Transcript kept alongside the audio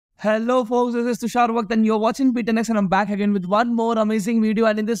Hello folks, this is Tushar Waqt and you're watching Be10x and I'm back again with one more amazing video.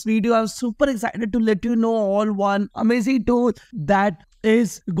 And in this video, I'm super excited to let you know all one amazing tool that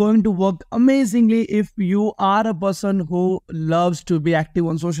is going to work amazingly if you are a person who loves to be active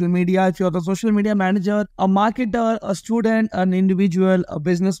on social media. If you're a social media manager, a marketer, a student, an individual, a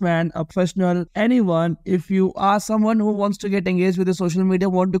businessman, a professional, anyone, if you are someone who wants to get engaged with the social media,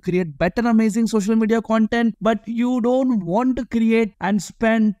 want to create better amazing social media content, but you don't want to create and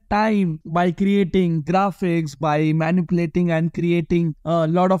spend time by creating graphics, by manipulating and creating a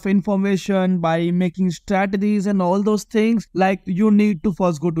lot of information, by making strategies and all those things, like you need to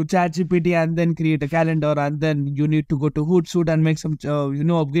first go to ChatGPT and then create a calendar, and then you need to go to Hootsuite and make some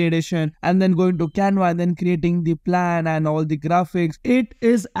upgradation, and then going to Canva and then creating the plan and all the graphics. It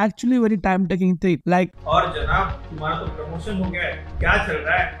is actually very time taking thing. Like, और जनाब तुम्हारा तो promotion हो गया है, क्या चल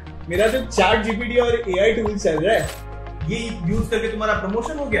रहा है? मेरा तो चैट जीपीटी और एआई टूल चल रहा है। ये यूज करके तुम्हारा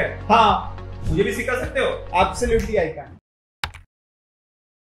प्रमोशन हो गया है? हाँ, मुझे भी सिखा सकते हो? Absolutely I can.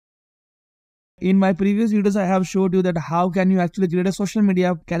 in my previous videos, I have showed you that how can you actually create a social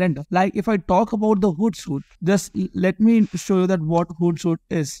media calendar. Like if I talk about the Hootsuite, just let me show you that what Hootsuite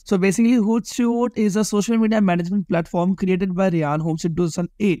is. So basically Hootsuite is a social media management platform created by Ryan Holmes in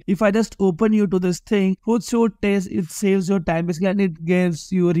 2008. If I just open you to this thing, Hootsuite it saves your time basically, and it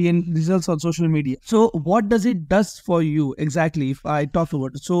gives you real results on social media. So what does it does for you exactly if I talk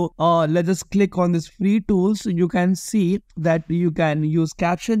about it? So let's just click on this free tools. You can see that you can use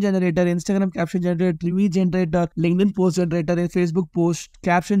caption generator, Instagram caption generator, TV generator, LinkedIn post generator, and Facebook post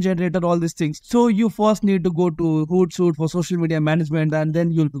caption generator, all these things. So you first need to go to Hootsuite for social media management, and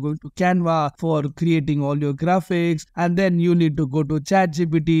then you'll be going to Canva for creating all your graphics, and then you need to go to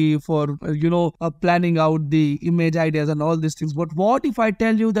ChatGPT for planning out the image ideas and all these things. But what if I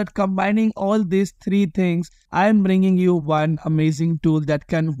tell you that combining all these three things, I am bringing you one amazing tool that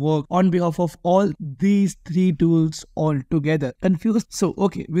can work on behalf of all these three tools all together? Confused? So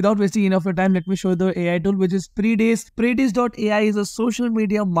okay, without wasting enough of time, let me show you the AI tool, which is Predis. Predis AI is a social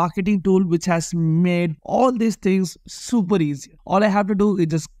media marketing tool which has made all these things super easy. All I have to do is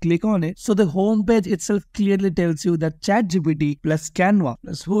just click on it. So the home page itself clearly tells you that ChatGPT plus Canva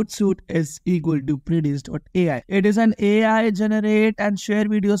plus Hootsuite is equal to Predis AI. It is an AI generate and share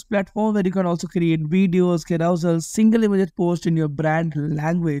videos platform where you can also create videos, carousels, single image post in your brand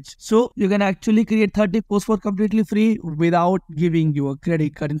language. So you can actually create 30 posts for completely free without giving you a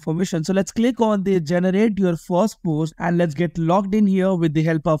credit card information. So let's click on the generate your first post and let's get logged in here with the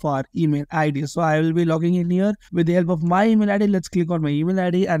help of our email ID. So I will be logging in here with the help of my email ID. Let's click on my email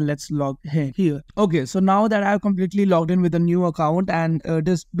ID and let's log in here. Okay, so now that I have completely logged in with a new account, and it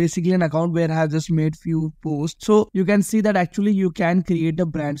is basically an account where I have just made few posts. So you can see that actually you can create a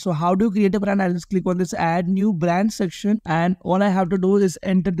brand. So how do you create a brand? I'll just click on this add new brand section, and all I have to do is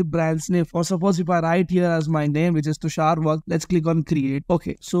enter the brand's name. For suppose if I write here as my name, which is Tushar Waqt, let's click on create.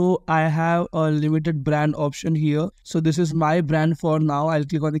 Okay, so I have a limited brand option here. So this is my brand for now. I'll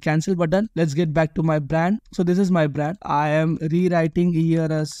click on the cancel button. Let's get back to my brand. So this is my brand. I am rewriting here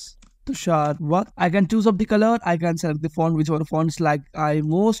as Tushar Waqt. I can choose up the color, I can select the font, whichever fonts like I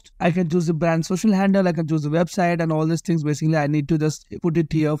most. I can choose the brand social handle, I can choose the website and all these things. Basically I need to just put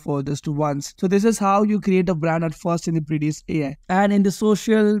it here for just once. So this is how you create a brand at first in the Predis AI. And in the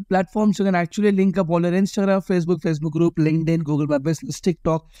social platforms, you can actually link up all your Instagram, Facebook group, LinkedIn, Google My Business,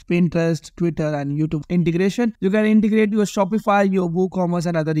 TikTok, Pinterest, Twitter and YouTube integration. You can integrate your Shopify, your WooCommerce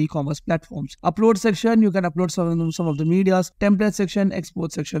and other e-commerce platforms. Upload section, you can upload some of the medias. Template section,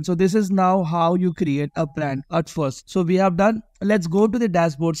 export section. So this is now how you create a brand at first. So we have done. Let's go to the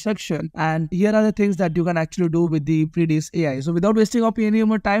dashboard section, and here are the things that you can actually do with the Predis AI. So without wasting up any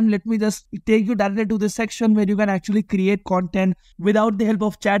more time, let me just take you directly to this section where you can actually create content without the help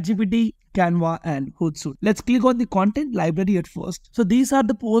of ChatGPT, Canva and Hootsuite. Let's click on the content library at first. So these are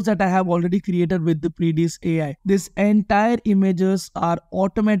the posts that I have already created with the Predis AI. This entire images are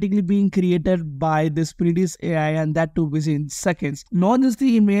automatically being created by this Predis AI, and that too within seconds. Not just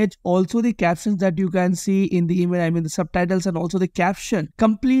the image, also the captions that you can see in the image, I mean the subtitles and also the caption.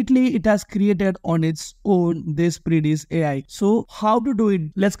 Completely it has created on its own, this Predis AI. So how to do it?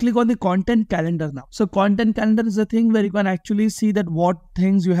 Let's click on the content calendar now. So content calendar is a thing where you can actually see that what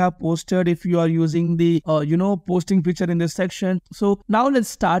things you have posted featured if you are using the posting feature in this section. So now let's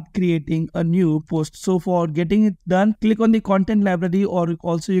start creating a new post. So for getting it done, click on the content library, or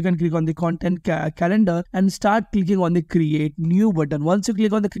also you can click on the content calendar and start clicking on the create new button. Once you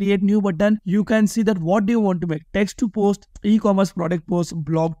click on the create new button, you can see that what do you want to make: text to post, e-commerce product post,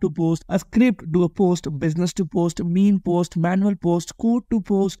 blog to post, a script to a post, business to post, meme post, manual post, code to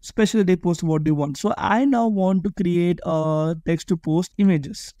post, special day post. What do you want? So I now want to create a text to post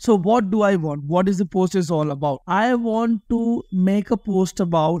images. So what do I want? What is the post is all about? I want to make a post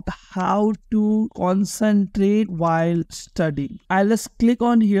about how to concentrate while studying. I'll just click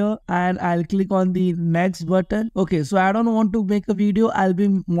on here and I'll click on the next button. Okay, so I don't want to make a video. I'll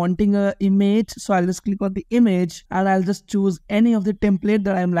be wanting a image. So I'll just click on the image and I'll just choose any of the template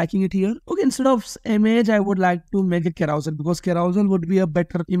that I'm liking it here. Okay, instead of image, I would like to make a carousel, because carousel would be a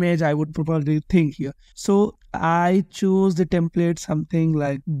better image, I would probably think here. So I choose the template something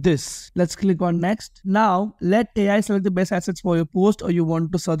like this. Let's click on next. Now let AI select the best assets for your post, or you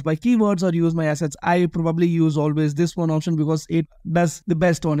want to search by keywords or use my assets. I probably use always this one option because it does the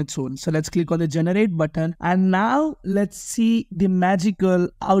best on its own. So let's click on the generate button, and now let's see the magical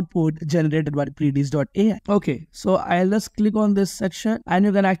output generated by Predis AI. Okay, so I'll just click on this section and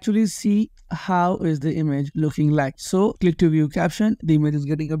you can actually see how is the image looking like. So click to view caption. The image is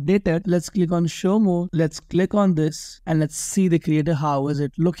getting updated. Let's click on show more. Let's click on this and let's see the creative. How is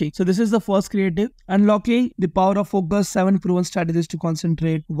it looking? So this is the first creative: unlocking the power of focus, 7 proven strategies to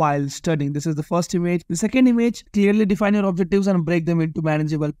concentrate while studying. This is the first image. The second image: clearly define your objectives and break them into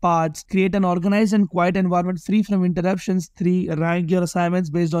manageable parts. Create an organized and quiet environment free from interruptions. 3, rank your assignments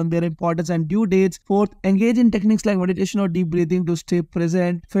based on their importance and due dates. 4th, engage in techniques like meditation or deep breathing to stay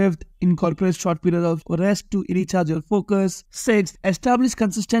present. 5th, incorporate short periods of rest to recharge your focus. 6th, establish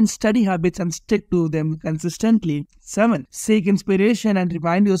consistent study habits and stick to them consistently. 7th, seek inspiration and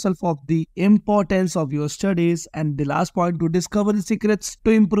remind yourself of the importance of your studies. And the last point, to discover the secrets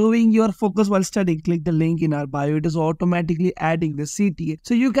to improving your focus while studying. Click the link in our bio. It is automatically adding the CTA.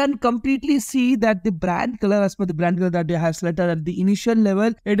 So you can completely see that the brand color, as per the brand color that you have selected at the initial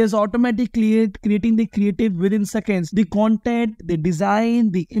level, it is automatically creating the creative within seconds. The content, the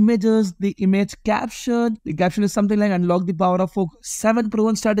design, the images, the image caption. The caption is something like unlock the power of focus, 7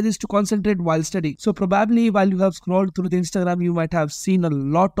 proven strategies to concentrate while studying. So probably while you have scrolled through the Instagram, you might have seen a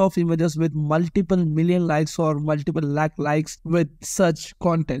lot of images with multiple million likes or multiple lakh likes with such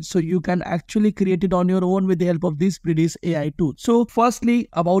content. So you can actually create it on your own with the help of this Predis AI tool. So firstly,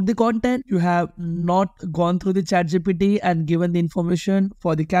 about the content, you have not gone through the ChatGPT and given the information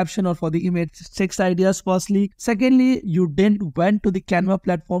for the caption or for the image text ideas firstly. Secondly, you didn't went to the Canva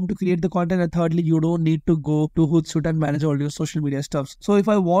platform to create the content. And thirdly, you don't need to go to Hootsuite and manage all your social media stuff. So if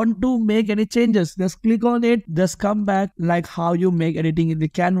I want to make any changes, just click on it, just come back like how you make editing in the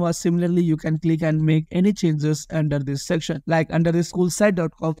Canva. Similarly, you can click and make any changes under this section. Like under the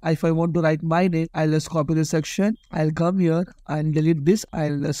schoolsite.com, if I want to write my name, I'll just copy this section. I'll come here and delete this.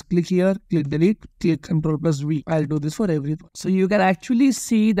 I'll just click here, click delete, click Ctrl+V. I'll do this for everyone. So you can actually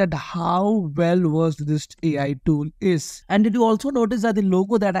see that how well versed this AI tool is. And did you also notice that the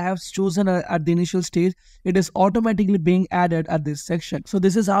logo that I have chosen at the initial stage, it is automatically being added at this section. So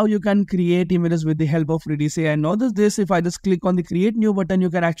this is how you can create images with the help of Predis AI. Notice this, if I just click on the create new button, you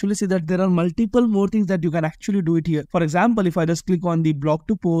can actually see that there are multiple more things that you can actually do it here. For example, if I just click on the blog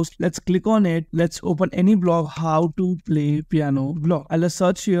to post, let's click on it. Let's open any blog, how to play piano blog. I'll just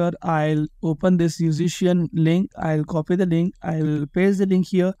search here. I'll open this musician link. I'll copy the link. I'll paste the link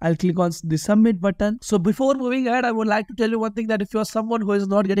here. I'll click on the submit button. So before moving ahead, I would like to tell you one thing, that if you're someone who is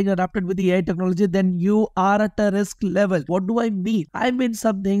not getting adapted with the AI technology, then you are at a risk level. What do I mean? I mean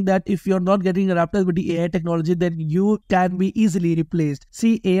something that if you're not getting adapted with the AI technology, then you can be easily replaced.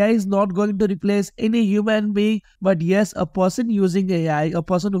 See, AI is not going to replace any human being, but yes, a person using AI, a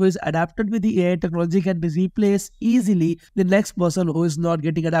person who is adapted with the AI technology can replace easily the next person who is not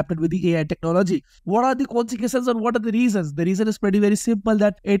getting adapted with the AI technology. What are the consequences and what are the reasons? The reason is pretty very simple,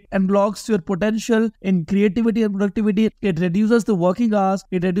 that it unlocks your potential in creativity and productivity. It reduces the working hours.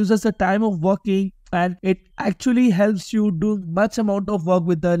 It reduces the time of working. And it actually helps you do much amount of work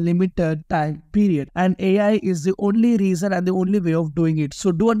with a limited time period. And AI is the only reason and the only way of doing it.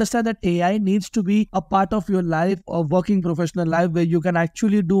 So do understand that AI needs to be a part of your life, or working professional life, where you can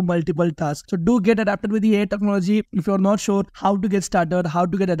actually do multiple tasks. So do get adapted with the AI technology. If you're not sure how to get started, how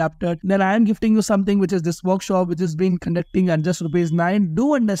to get adapted, then I am gifting you something, which is this workshop, which is being conducting at just ₹9.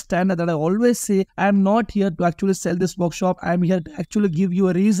 Do understand that I always say I am not here to actually sell this workshop. I am here to actually give you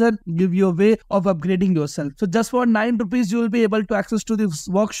a reason, give you a way of upgrading yourself. So just for 9 rupees, you will be able to access to this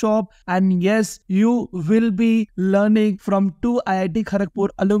workshop, and yes, you will be learning from 2 IIT Kharagpur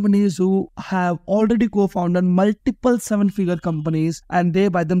alumni who have already co-founded multiple 7-figure companies, and they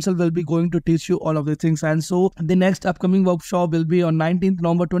by themselves will be going to teach you all of the things. And so the next upcoming workshop will be on 19th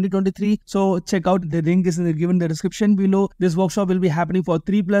November 2023. So check out, the link is given in the description below. This workshop will be happening for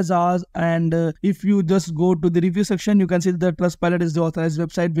 3+ hours, and if you just go to the review section, you can see that Trustpilot is the authorized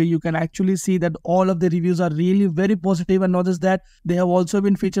website where you can actually see that all of the reviews are really very positive. And not just that, they have also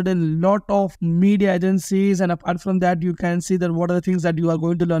been featured in a lot of media agencies. And apart from that, you can see that what are the things that you are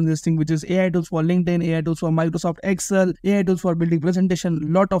going to learn this thing, which is AI tools for LinkedIn, AI tools for Microsoft Excel, AI tools for building presentation,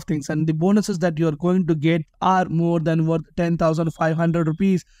 lot of things. And the bonuses that you are going to get are more than worth 10,500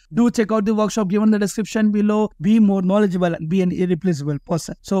 rupees. Do check out the workshop given in the description below. Be more knowledgeable and be an irreplaceable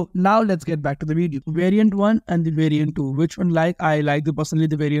person. So now let's get back to the video. Variant 1 and the variant 2. Which one I like personally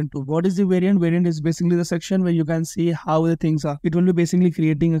the variant 2. What is the variant? Variant is basically the section where you can see how the things are. It will be basically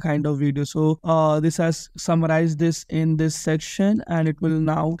creating a kind of video. So this has summarized this in this section, and it will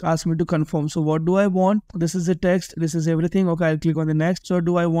now ask me to confirm. So what do I want? This is the text. This is everything. Okay, I'll click on the next. So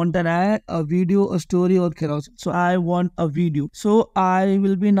do I want an ad, a video, a story, or carousel? So I want a video. So I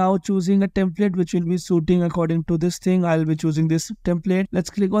will be now choosing a template which will be suiting according to this thing. I'll be choosing this template. Let's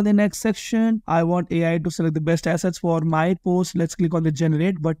click on the next section. I want AI to select the best assets for my post. Let's click on the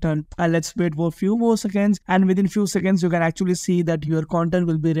generate button, and let's wait for a few more seconds. And within few seconds, you can actually see that your content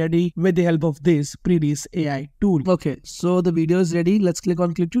will be ready with the help of this Predis AI tool. Okay, so the video is ready. Let's click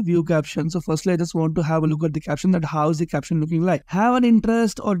to view caption. So firstly, I just want to have a look at the caption, that how is the caption looking like. Have an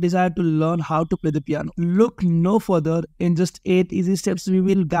interest or desire to learn how to play the piano? Look no further. In just 8 easy steps, we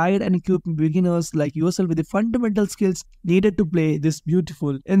will guide and equip beginners like yourself with the fundamental skills needed to play these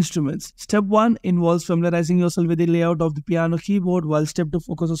beautiful instruments. Step 1 involves familiarizing yourself with the layout of the piano keyboard, while step 2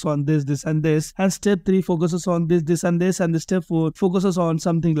 focuses on this and this, and step 3 focuses on this and this, and the step 4 focuses on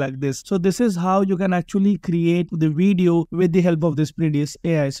something like this. So this is how you can actually create the video with the help of this Predis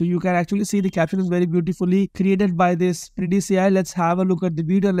AI. So you can actually see the caption is very beautifully created by this Predis AI. Let's have a look at the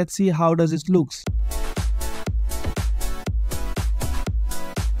video. Let's see how does it looks.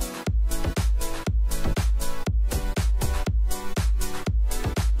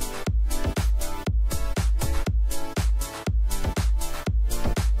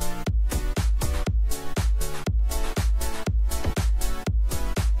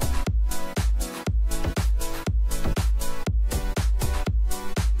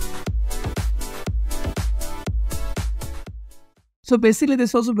 So basically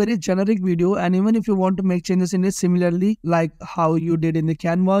this was a very generic video, and even if you want to make changes in it similarly like how you did in the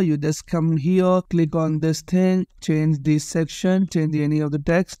Canva, you just come here, click on this thing, change this section, change any of the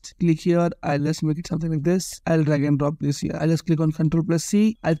text, click here, let's make it something like this. I'll drag and drop this here. I'll just click on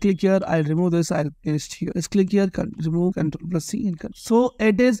Ctrl+C. I'll click here, I'll remove this, I'll paste here. Let's click here, remove, Ctrl+C and Ctrl. So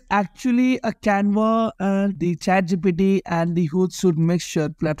it is actually a Canva and the ChatGPT and the Hootsuite mixture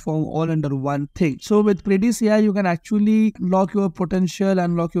platform all under one thing. So with Predis AI, you can actually lock your potential,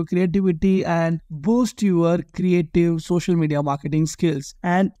 unlock your creativity, and boost your creative social media marketing skills,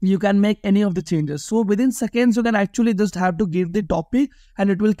 and you can make any of the changes. So within seconds, you can actually just have to give the topic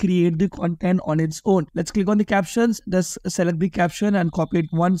and it will create the content on its own. Let's click on the captions, just select the caption and copy it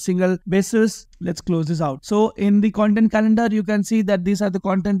one single basis. Let's close this out. So in the content calendar, you can see that these are the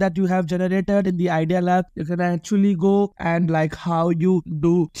content that you have generated. In the Idea Lab, you can actually go and like how you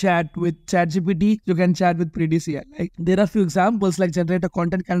do chat with ChatGPT, you can chat with Predis AI. Like there are few examples, like generate a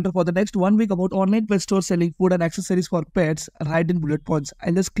content calendar for the next 1 week about online pet store selling food and accessories for pets, write in bullet points.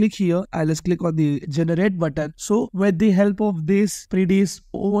 I'll just click here, I'll just click on the generate button. So with the help of this Predis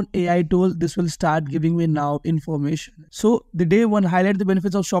own AI tool, this will start giving me now information. So the day 1, highlight the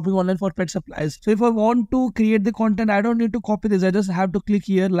benefits of shopping online for pet supplies. So if I want to create the content, I don't need to copy this. I just have to click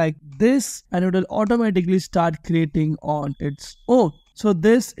here like this and it will automatically start creating on its own. So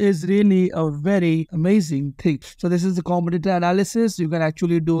this is really a very amazing thing. So this is the competitor analysis. You can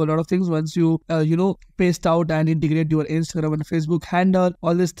actually do a lot of things once you paste out and integrate your Instagram and Facebook handle,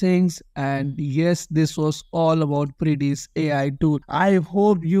 all these things. And yes, this was all about Predis AI tool. I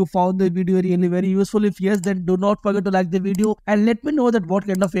hope you found the video really very useful. If yes, then do not forget to like the video and let me know that what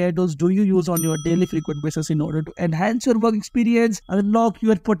kind of AI tools do you use on your daily frequent basis in order to enhance your work experience, unlock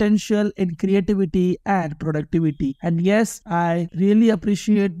your potential in creativity and productivity. And yes, I really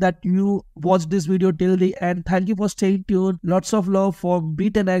appreciate that you watched this video till the end. Thank you for staying tuned. Lots of love for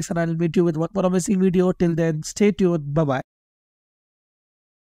Be10x, and I'll meet you with one more amazing video. Till then, stay tuned. Bye bye.